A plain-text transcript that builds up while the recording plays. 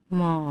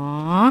หม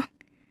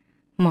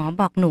อ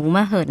บอกหนูม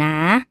าเหอะนะ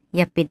อ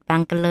ย่าปิดบั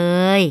งกันเล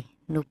ย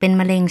หนูเป็น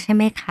มะเร็งใช่ไ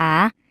หมคะ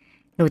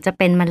หนูจะเ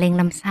ป็นมะเร็ง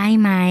ลำไส้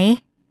ไหม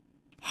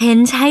เห็น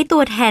ใช้ตั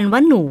วแทนว่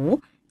าหนู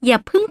อย่า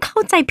เพิ่งเข้า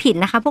ใจผิด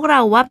นะคะพวกเร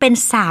าว่าเป็น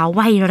สาว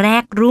วัยแร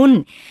กรุ่น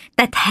แ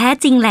ต่แท้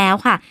จริงแล้ว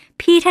ค่ะ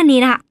พี่ท่านนี้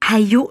นะคะอา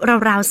ยุ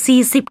ราวๆ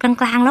40กล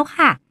างๆแล้ว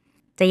ค่ะ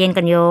ใจเย็น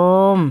กันโย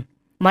ม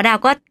หมอดาว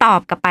ก็ตอ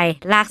บกลับไป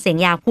ลากเสียง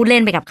ยาวพูดเล่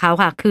นไปกับเขา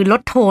ค่ะคือล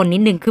ดโทนนิ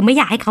ดนึงคือไม่อ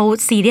ยากให้เขา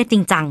ซีเรียสจริ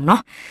งจังเนา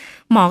ะ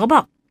หมอก็บ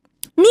อก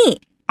นี่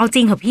เอาจ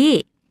ริงเหรอพี่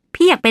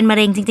อยากเป็นมะเ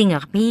ร็งจริงๆเหร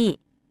อพี่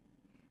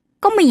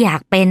ก็ไม่อยา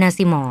กเป็นนะ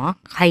สิหมอ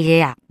ใครจะ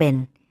อยากเป็น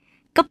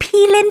ก็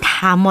พี่เล่นถ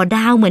ามหมอด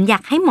าวเหมือนอยา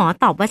กให้หมอ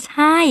ตอบว่าใ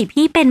ช่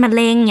พี่เป็นมะเ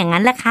ร็งอย่าง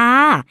นั้นแหละค่ะ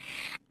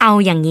เอา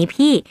อย่างนี้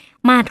พี่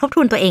มาทบท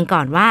วนตัวเองก่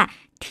อนว่า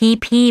ที่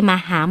พี่มา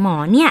หาหมอ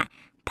เนี่ย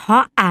เพรา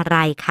ะอะไร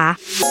คะ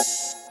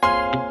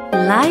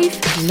Life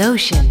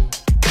Lotion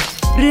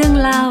เรื่อง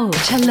เล่า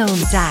ชโลม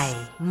ใจ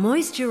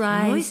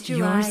Moisturize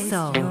your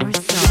soul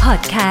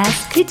Podcast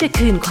ที่จะ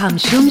คืนความ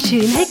ชุ่ม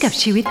ชื้นให้กับ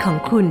ชีวิตของ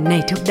คุณใน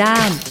ทุกด้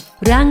าน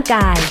ร่างก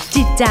าย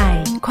จิตใจ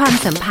ความ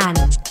สัมพัน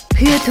ธ์เ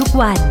พื่อทุก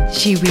วัน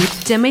ชีวิต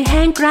จะไม่แ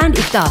ห้งกร้าน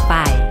อีกต่อไป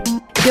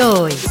โด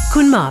ย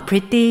คุณหมอพ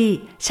ริตตี้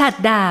ฉัตร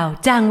ดาว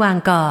จางวาง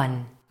กร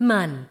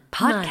มัน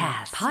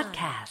Podcast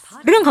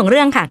เรื่องของเ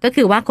รื่องค่ะก็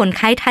คือว่าคนไ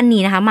ข้ท่าน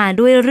นี้นะคะมา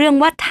ด้วยเรื่อง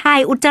ว่าถ่าย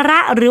อุจจาระ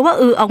หรือว่า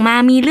ออกมา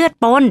มีเลือด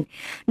ปน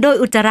โดย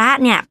อุจจาระ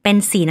เนี่ยเป็น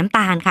สีน้ำต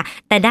าลค่ะ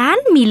แต่ด้าน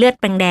มีเลือด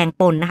แดง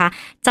ปนนะคะ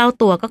เจ้า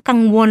ตัวก็กัง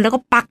วลแล้วก็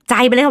ปักใจ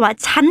ไปเลยว่า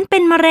ฉันเป็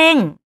นมะเร็ง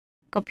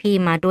ก็พี่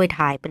มาด้วย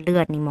ถ่ายเป็นเลื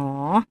อดนี่หมอ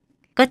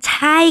ก็ใ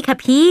ช่ค่ะ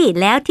พี่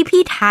แล้วที่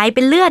พี่ถ่ายเ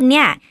ป็นเลือดเ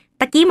นี่ย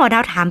ตะกี้หมอดา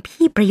วถาม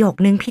พี่ประโยค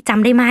นึงพี่จ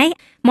ำได้ไหม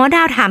หมอด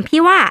าวถามพี่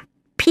ว่า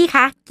พี่ค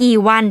ะกี่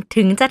วัน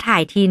ถึงจะถ่า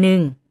ยทีนึ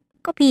ง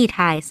ก็พี่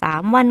ถ่าย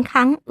3วันค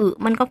รั้ง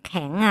มันก็แ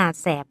ข็ง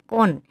แสบ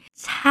ก้น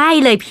ใช่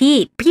เลย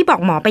พี่บอ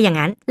กหมอไปอย่าง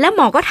นั้นแล้วห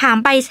มอก็ถาม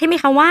ไปใช่ไหม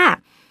คะว่า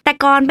แต่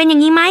ก่อนเป็นอย่า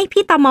งนี้ไหม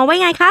พี่ตอบหมอไว้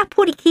ไงคะพู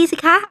ดอีกทีสิ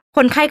คะค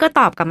นไข้ก็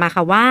ตอบกลับมาค่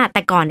ะว่าแ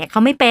ต่ก่อนเนี่ยเข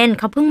าไม่เป็น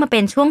เขาเพิ่งมาเป็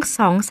นช่วง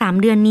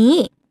 2-3 เดือนนี้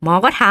หมอ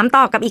ก็ถาม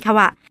ต่อกับอีกค่ะ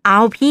ว่าเอา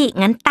พี่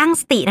งั้นตั้ง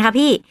สตินะคะ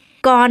พี่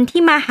ก่อน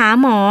ที่มาหา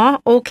หมอ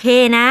โอเค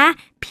นะ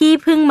พี่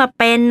เพิ่งมา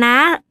เป็นนะ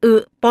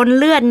ปน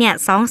เลือดเนี่ย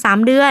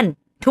 2-3 เดือน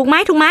ถูกไห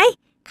ม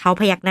เขา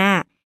พยักหน้า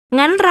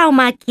งั้นเรา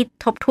มาคิด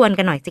ทบทวน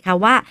กันหน่อยสิคะ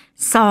ว่า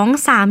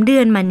 2-3 เดื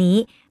อนมานี้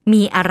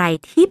มีอะไร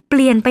ที่เป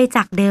ลี่ยนไปจ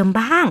ากเดิม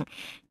บ้าง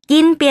กิ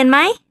นเปลี่ยนไหม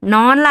น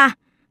อนล่ะ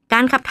กา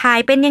รขับถ่าย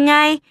เป็นยังไง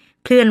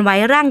เคลื่อนไหว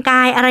ร่างก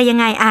ายอะไรยัง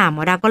ไงหม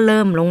อดาวก็เ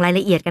ริ่มลงรายล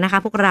ะเอียดกันนะค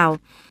ะพวกเรา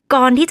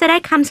ก่อนที่จะได้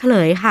คำเฉล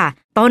ยค่ะ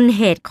ต้นเ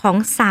หตุของ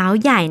สาว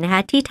ใหญ่นะค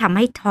ะที่ทำใ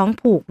ห้ท้อง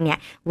ผูกเนี่ย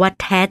ว่า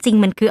แท้จริง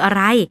มันคืออะไ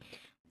ร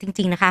จ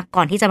ริงๆนะคะก่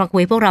อนที่จะมาคุ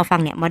ยพวกเราฟัง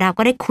เนี่ยหมอดาว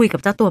ก็ได้คุยกับ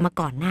เจ้าตัวมา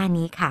ก่อนหน้า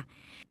นี้ค่ะ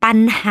ปัญ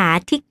หา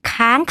ที่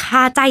ค้างค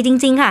าใจจ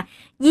ริงๆค่ะ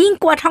ยิ่ง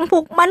กว่าท้องผู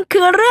กมัน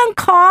คือเรื่อง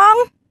ของ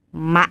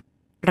มะ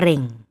เร็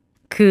ง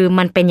คือ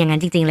มันเป็นอย่างนั้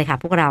นจริงๆเลยค่ะ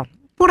พวกเรา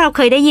เ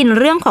คยได้ยิน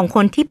เรื่องของค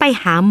นที่ไป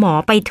หาหมอ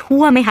ไปทั่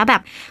วไหมคะแบ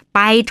บไป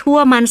ทั่ว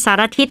มันสา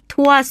รทิศ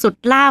ทั่วสุด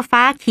ล่า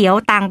ฟ้าเขียว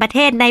ต่างประเท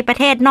ศในประ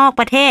เทศนอก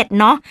ประเทศ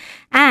เนาะ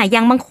อย่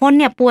างบางคน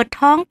เนี่ยปวด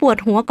ท้องปวด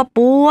หัวก็ป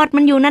วด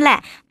มันอยู่นั่นแหละ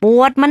ป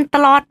วดมันต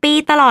ลอดปี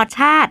ตลอด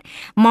ชาติ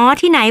หมอ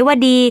ที่ไหนว่า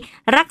ดี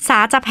รักษา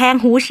จะแพง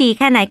หูฉี่แ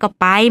ค่ไหนก็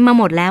ไปมา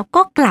หมดแล้ว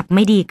ก็กลับไ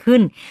ม่ดีขึ้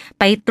น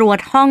ไปตรวจ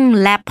ห้อง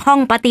แลบห้อง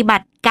ปฏิบั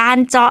ติการ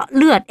เจาะเ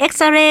ลือดเอ็ก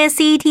ซเรย์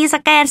ซีทีส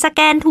แก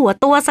นถั่ว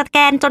ตัวสแก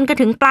นจนกระ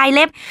ถึงปลายเ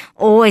ล็บ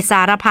โอ้ยส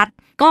ารพัด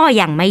ก็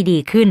ยังไม่ดี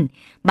ขึ้น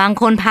บาง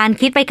คนพาน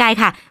คิดไปไกล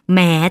ค่ะแหม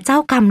เจ้า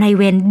กรรมนายเ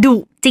วรดุ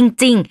จ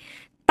ริง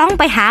ๆต้อง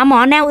ไปหาหมอ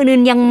แนวอื่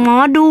นๆอย่างหมอ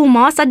ดูหม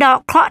อสะเดาะ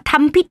เคราะห์ท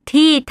ำพิ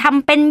ธีท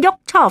ำเป็นยก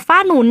ช่อฟ้า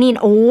หนูนี่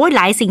โอ้ยห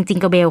ลายสิ่งจริง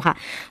กระเบลค่ะ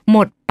หม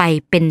ดไป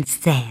เป็น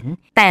แสน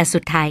แต่สุ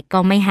ดท้ายก็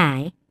ไม่หา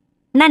ย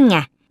นั่นไง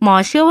หมอ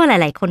เชื่อว่าหล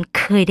ายๆคนเ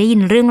คยได้ยิ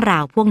นเรื่องรา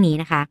วพวกนี้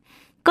นะคะ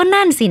ก็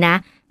นั่นสินะ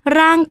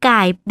ร่างกา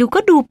ยดู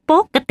ป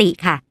กติ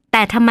ค่ะแ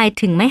ต่ทำไม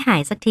ถึงไม่หา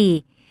ยสักที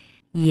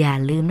อย่า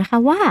ลืมนะคะ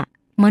ว่า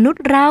มนุษ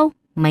ย์เรา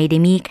ไม่ได้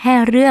มีแค่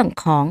เรื่อง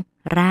ของ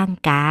ร่าง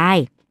กาย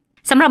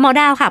สำหรับหมอ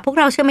ดาวค่ะพวก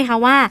เราเชื่อไหมคะ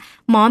ว่า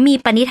หมอมี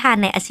ปณิธาน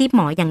ในอาชีพห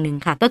มออย่างหนึ่ง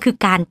ค่ะก็คือ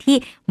การที่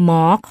หม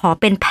อขอ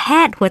เป็นแพ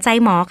ทย์หัวใจ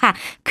หมอค่ะ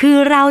คือ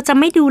เราจะ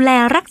ไม่ดูแล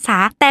รักษา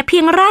แต่เพี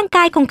ยงร่างก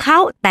ายของเขา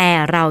แต่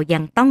เรายั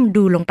งต้อง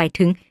ดูลงไป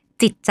ถึง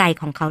จิตใจ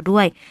ของเขาด้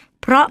วย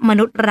เพราะม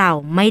นุษย์เรา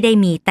ไม่ได้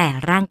มีแต่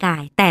ร่างกา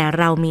ยแต่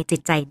เรามีจิ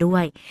ตใจด้ว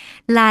ย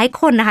หลาย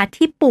คนนะคะ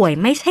ที่ป่วย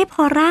ไม่ใช่เพร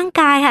าะร่าง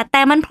กายค่ะแ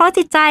ต่มันเพราะ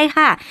จิตใจ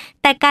ค่ะ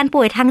แต่การ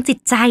ป่วยทางจิต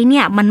ใจเนี่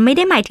ยมันไม่ไ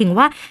ด้หมายถึง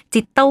ว่า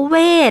จิตเว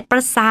ชปร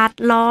ะสาท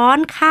ร้อน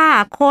ฆ่า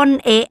คน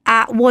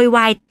โวยว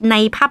ายใน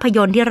ภาพย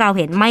นตร์ที่เราเ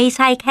ห็นไม่ใ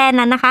ช่แค่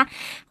นั้นนะคะ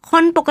ค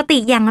นปกติ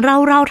อย่างเร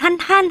าท่า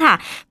นค่ะ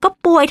ก็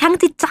ป่วยทั้ง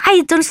จิตใจ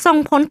จนส่ง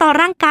ผลต่อ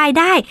ร่างกาย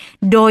ได้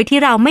โดยที่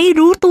เราไม่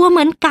รู้ตัวเห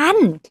มือนกัน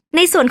ใน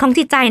ส่วนของ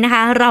จิตใจนะค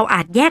ะเราอ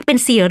าจแยกเป็น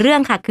4เรื่อ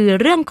งค่ะคือ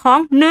เรื่องของ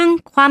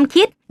1ความ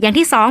คิดอย่าง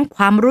ที่2ค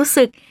วามรู้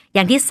สึกอ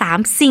ย่างที่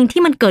3สิ่ง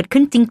ที่มันเกิด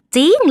ขึ้นจ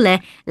ริงๆเลย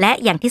และ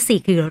อย่างที่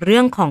4คือเรื่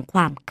องของคว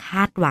ามค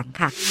าดหวัง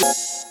ค่ะ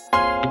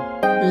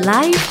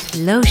Life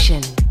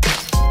Lotion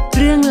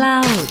เรื่องเล่า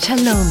ช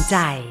โลมใจ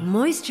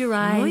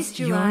Moisturize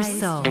your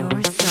soul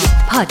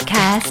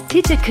Podcast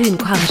ที่จะคืน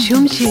ความชุ่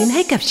มชื้นใ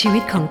ห้กับชีวิ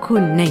ตของคุ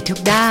ณในทุก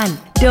ด้าน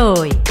โด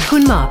ยคุ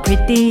ณหมอพริ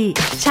ตตี้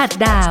ฉัตร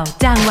ดาว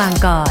จางวาง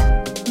กร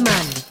มั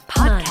นพ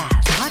อดแค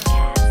สต์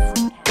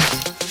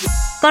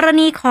กร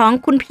ณีของ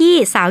คุณพี่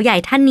สาวใหญ่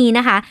ท่านนี้น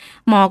ะคะ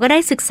หมอก็ได้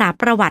ศึกษา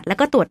ประวัติแล้ว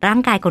ก็ตรวจร่า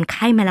งกายคนไ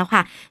ข้มาแล้วค่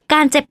ะก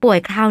ารเจ็บป่วย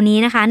คราวนี้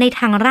นะคะใน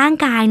ทางร่าง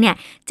กายเนี่ย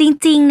จ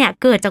ริงๆเนี่ย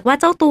เกิดจากว่า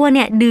เจ้าตัวเ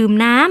นี่ยดื่ม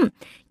น้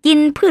ำกิน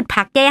พืช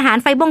ผักใยอาหาร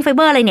ไฟเบ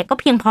อร์อะไรเนี่ยก็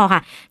เพียงพอค่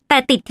ะแต่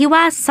ติดที่ว่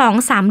า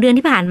 2-3 เดือน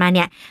ที่ผ่านมาเ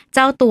นี่ยเ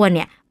จ้าตัวเ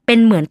นี่ยเป็น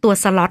เหมือนตัว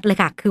สล็อตเลย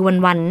ค่ะคือ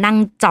วันๆนั่ง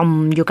จอม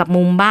อยู่กับ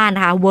มุมบ้านน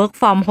ะคะ work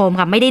from home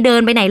ค่ะไม่ได้เดิ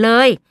นไปไหนเล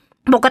ย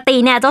ปกติ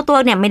เนี่ยเจ้าตัว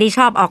เนี่ยไม่ได้ช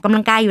อบออกกำลั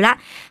งกายอยู่ละ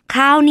ค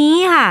ราวนี้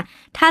ค่ะ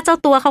ถ้าเจ้า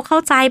ตัวเขาเข้า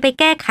ใจไป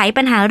แก้ไข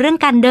ปัญหาเรื่อง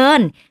การเดิน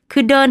คื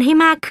อเดินให้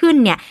มากขึ้น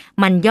เนี่ย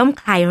มันย่อม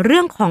คลายเรื่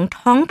องของ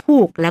ท้องผู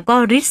กแล้วก็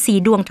ฤทธิ์สี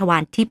ดวงทวา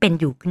รที่เป็น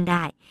อยู่ขึ้นไ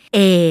ด้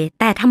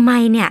แต่ทำไม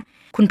เนี่ย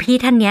คุณพี่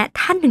ท่านเนี้ย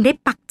ท่านถึงได้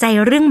ปักใจ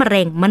เรื่องมะเ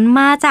ร็งมันม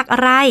าจากอะ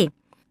ไร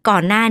ก่อ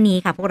นหน้านี้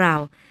ค่ะพวกเรา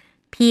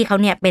พี่เขา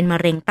เนี่ยเป็นมะ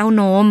เร็งเต้า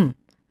นม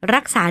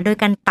รักษาโดย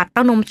การตัดเต้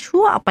านม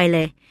ชั่วออกไปเล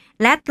ย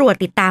และตรวจ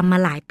ติดตามมา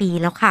หลายปี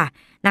แล้วค่ะ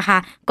นะคะ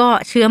ก็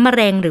เชื้อมะเ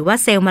ร็งหรือว่า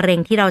เซลล์มะเร็ง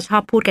ที่เราชอ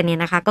บพูดกันเนี่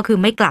ยนะคะก็คือ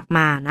ไม่กลับม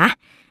านะ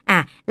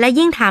และ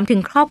ยิ่งถามถึ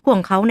งครอบครัวข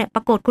องเขาเนี่ยป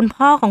รากฏคุณ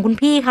พ่อของคุณ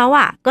พี่เขา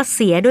ก็เ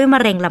สียด้วยมะ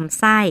เร็งลำ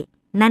ไส้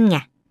นั่นไง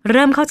เ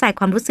ริ่มเข้าใจ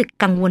ความรู้สึก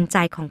กังวลใจ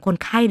ของคน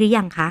ไข้หรือ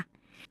ยังคะ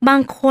บา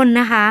งคน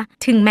นะคะ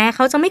ถึงแม้เข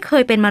าจะไม่เค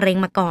ยเป็นมะเร็ง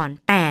มาก่อน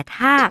แต่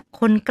ถ้า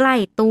คนใกล้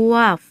ตัว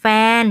แฟ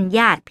นญ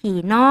าติพี่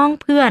น้อง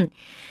เพื่อน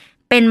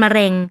เป็นมะเ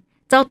ร็ง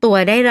เจ้าตัว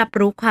ได้รับ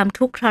รู้ความ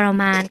ทุกข์ทร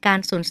มานการ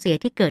สูญเสีย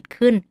ที่เกิด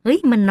ขึ้น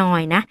มันน้อ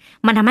ยนะ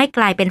มันทำให้ก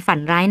ลายเป็นฝัน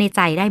ร้ายในใ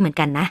จได้เหมือน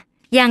กันนะ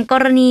อย่างก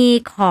รณี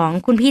ของ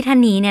คุณพี่ท่าน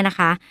นี้เนี่ยนะ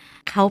คะ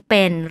เขาเ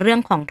ป็นเรื่อ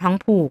งของท้อง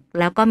ผูก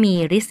แล้วก็มี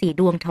ฤทธิ์สี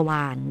ดวงทว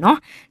ารเนาะ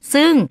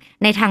ซึ่ง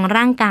ในทาง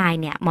ร่างกาย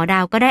เนี่ยหมอดา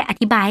วก็ได้อ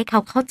ธิบายให้เขา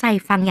เข้าใจ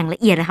ฟังอย่างละ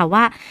เอียดเลยค่ะ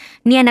ว่า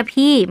เนี่ยนะ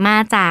พี่มา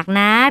จาก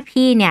นะ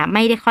พี่เนี่ยไ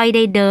ม่ได้ค่อยไ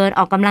ด้เดินอ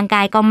อกกำลังก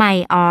ายก็ไม่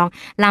ออก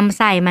ลำไ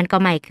ส้มันก็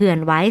ไม่เคลื่อน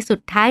ไหวสุ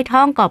ดท้ายท้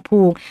องก็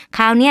ผูกค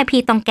ราวนี้พี่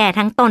ต้องแก้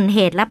ทั้งต้นเห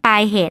ตุและปลา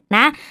ยเหตุน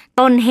ะ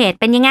ต้นเหตุ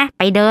เป็นยังไง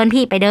ไปเดิน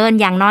พี่ไปเดิน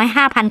อย่างน้อย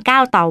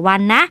 5,900 ต่อวั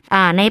นนะ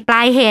ในปล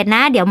ายเหตุน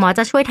ะเดี๋ยวหมอจ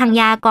ะช่วยทาง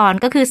ยาก่อน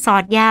ก็คือสอ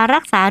ดยารั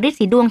กษาฤทธิ์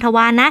สีดวงทว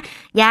ารนะ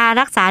ยา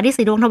รักษาฤทธิ์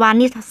สีดวงทวาร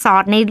นี่สอ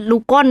ดในลู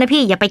กก้นนะ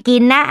พี่อย่าไปกิ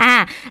นนะ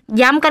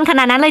ย้ำกันขน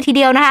าดนั้นเลยทีเ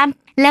ดียวนะคะ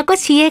แล้วก็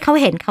ชี้ให้เขา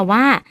เห็นค่ะ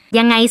ว่า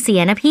ยังไงเสี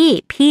ยนะ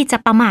พี่จะ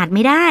ประมาทไ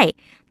ม่ได้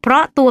เพรา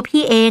ะตัว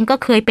พี่เองก็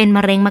เคยเป็นม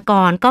ะเร็งมา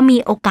ก่อนก็มี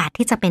โอกาส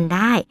ที่จะเป็นไ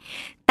ด้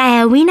แต่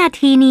วินา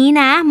ทีนี้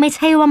นะไม่ใ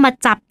ช่ว่ามา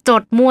จับจ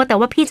ดมัวแต่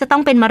ว่าพี่จะต้อ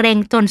งเป็นมะเร็ง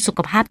จนสุข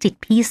ภาพจิต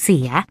พี่เสี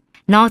ย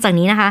นอกจาก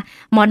นี้นะคะ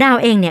หมอดาว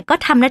เองเนี่ยก็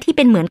ทำหน้าที่เ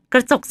ป็นเหมือนก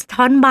ระจกสะ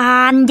ท้อนบา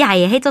นใหญ่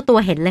ให้เจ้าตัว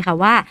เห็นเลยค่ะ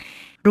ว่า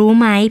รู้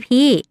ไหม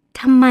พี่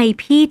ทำไม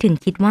พี่ถึง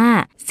คิดว่า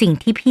สิ่ง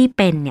ที่พี่เ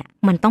ป็นเนี่ย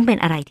มันต้องเป็น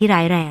อะไรที่ร้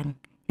ายแรง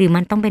หรือ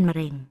มันต้องเป็นมะเ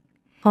ร็ง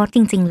เพราะจ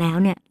ริงๆแล้ว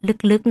เนี่ย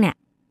ลึกๆเนี่ย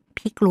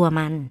พี่กลัว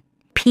มัน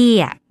พี่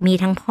มี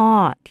ทั้งพ่อ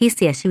ที่เ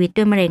สียชีวิต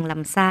ด้วยมะเร็งล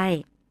ำไส้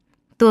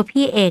ตัว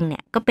พี่เองเนี่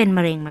ยก็เป็นม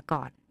ะเร็งมา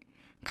ก่อน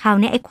คราว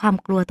นี้ไอ้ความ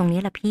กลัวตรงนี้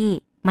แหละพี่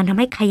มันทำ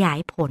ให้ขยาย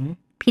ผล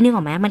พี่นึกอ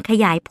อกไหมมันข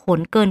ยายผล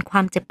เกินคว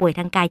ามเจ็บป่วยท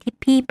างกายที่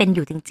พี่เป็นอ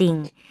ยู่จริง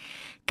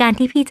ๆการ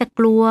ที่พี่จะก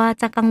ลัว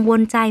จะกังว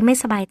ลใจไม่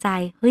สบายใจ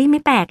ไ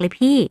ม่แปลกเลย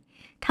พี่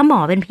ถ้าหมอ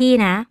เป็นพี่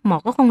นะหมอ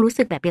ก็คงรู้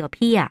สึกแบบเดียวกับ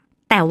พี่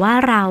แต่ว่า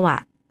เรา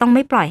ต้องไ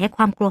ม่ปล่อยให้ค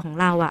วามกลัวของ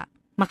เรา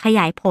มาขย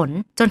ายผล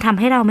จนทำ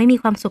ให้เราไม่มี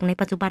ความสุขใน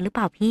ปัจจุบันหรือเป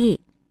ล่าพี่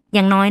อ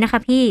ย่างน้อยนะคะ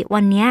พี่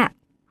วันนี้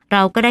เร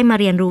าก็ได้มา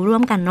เรียนรู้ร่ว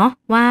มกันเนาะ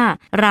ว่า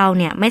เรา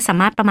เนี่ยไม่สา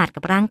มารถประมาท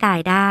กับร่างกาย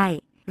ได้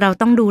เรา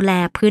ต้องดูแล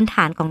พื้นฐ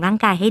านของร่าง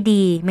กายให้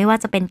ดีไม่ว่า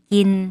จะเป็น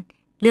กิน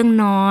เรื่อง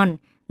นอน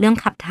เรื่อง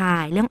ขับถ่า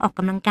ยเรื่องออกก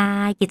ำลังกา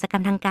ยกิจกรร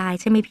มทางกาย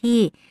ใช่ไหมพี่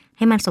ใ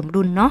ห้มันสม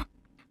ดุลเนาะ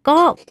ก็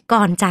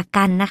ก่อนจาก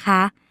กันนะค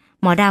ะ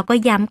หมอดาวก็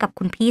ย้ำกับ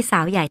คุณพี่สา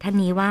วใหญ่ท่าน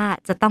นี้ว่า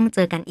จะต้องเจ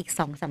อกันอีก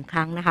 2-3 ค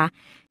รั้งนะคะ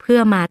เพื่อ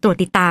มาตรวจ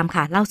ติดตาม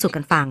ค่ะเล่าสู่กั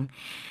นฟัง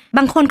บ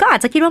างคนก็อาจ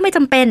จะคิดว่าไม่จ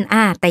ำเป็น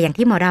แต่อย่าง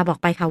ที่หมอดาวบอก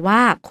ไปค่ะว่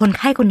าคนไ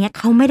ข้คนนี้เ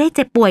ขาไม่ได้เ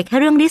จ็บป่วยแค่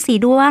เรื่องฤทธิ์สี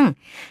ดวง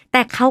แ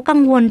ต่เขากัง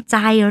วลใจ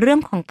เรื่อง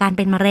ของการเ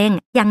ป็นมะเร็ง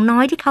อย่างน้อ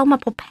ยที่เขามา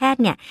พบแพท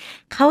ย์เนี่ย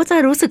เขาจะ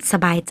รู้สึกส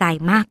บายใจ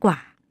มากกว่า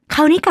คร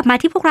าวนี้กลับมา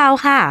ที่พวกเรา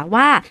ค่ะ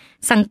ว่า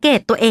สังเกต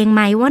ตัวเองไห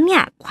มว่าเนี่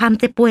ยความ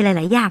เจ็บป่วยห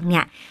ลายๆอย่างเนี่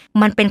ย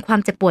มันเป็นความ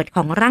เจ็บปวดข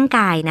องร่างก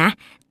ายนะ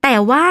แต่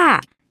ว่า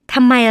ท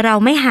ำไมเรา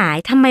ไม่หาย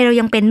ทำไมเรา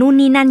ยังเป็นนู่น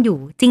นี่นั่นอยู่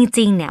จ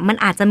ริงๆเนี่ยมัน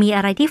อาจจะมีอ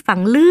ะไรที่ฝัง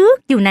ลึก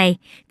อยู่ใน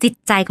จิต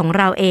ใจของ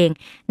เราเอง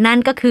นั่น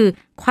ก็คือ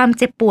ความ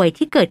เจ็บป่วย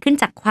ที่เกิดขึ้น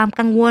จากความ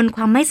กังวลค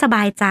วามไม่สบ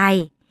ายใจ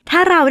ถ้า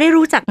เราได้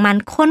รู้จักมัน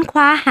ค้นค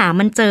ว้าหา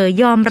มันเจอ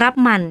ยอมรับ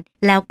มัน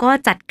แล้วก็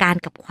จัดการ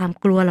กับความ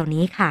กลัวเหล่า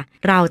นี้ค่ะ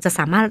เราจะส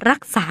ามารถรั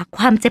กษาค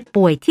วามเจ็บ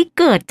ป่วยที่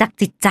เกิดจาก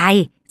จิตใจ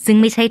ซึ่ง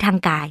ไม่ใช่ทาง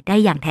กายได้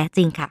อย่างแท้จ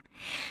ริงค่ะ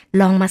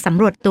ลองมาส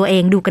ำรวจตัวเอ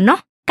งดูกันเนา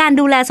ะการ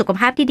ดูแลสุข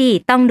ภาพที่ดี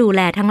ต้องดูแ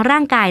ลทั้งร่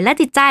างกายและ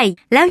จิตใจ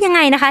แล้วยังไง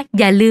นะคะ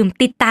อย่าลืม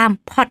ติดตาม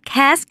พอดแค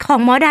สต์ของ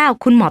หมอดาว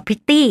คุณหมอพริ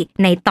ตตี้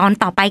ในตอน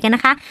ต่อไปกันน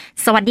ะคะ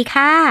สวัสดี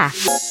ค่ะ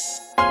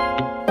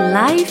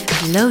Life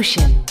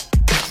Lotion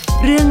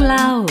เรื่องเ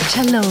ล่าช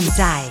โลมใ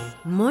จ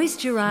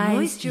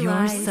Moisturize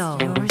your soul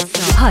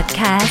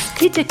Podcast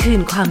ที่จะคื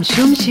นความ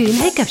ชุ่มชื้น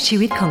ให้กับชี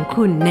วิตของ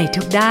คุณใน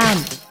ทุกด้าน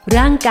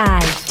ร่างกา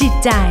ยจิต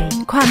ใจ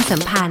ความสั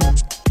มพันธ์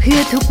เพื่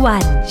อทุกวั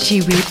นชี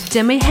วิตจ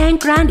ะไม่แห้ง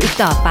กร้านอีก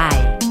ต่อไป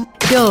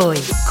โดย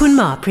คุณห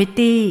มอพริต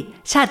ตี้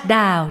ฉัตรด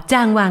าวจ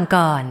างวางก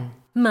ร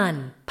มัน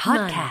พอ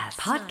ดแคสต์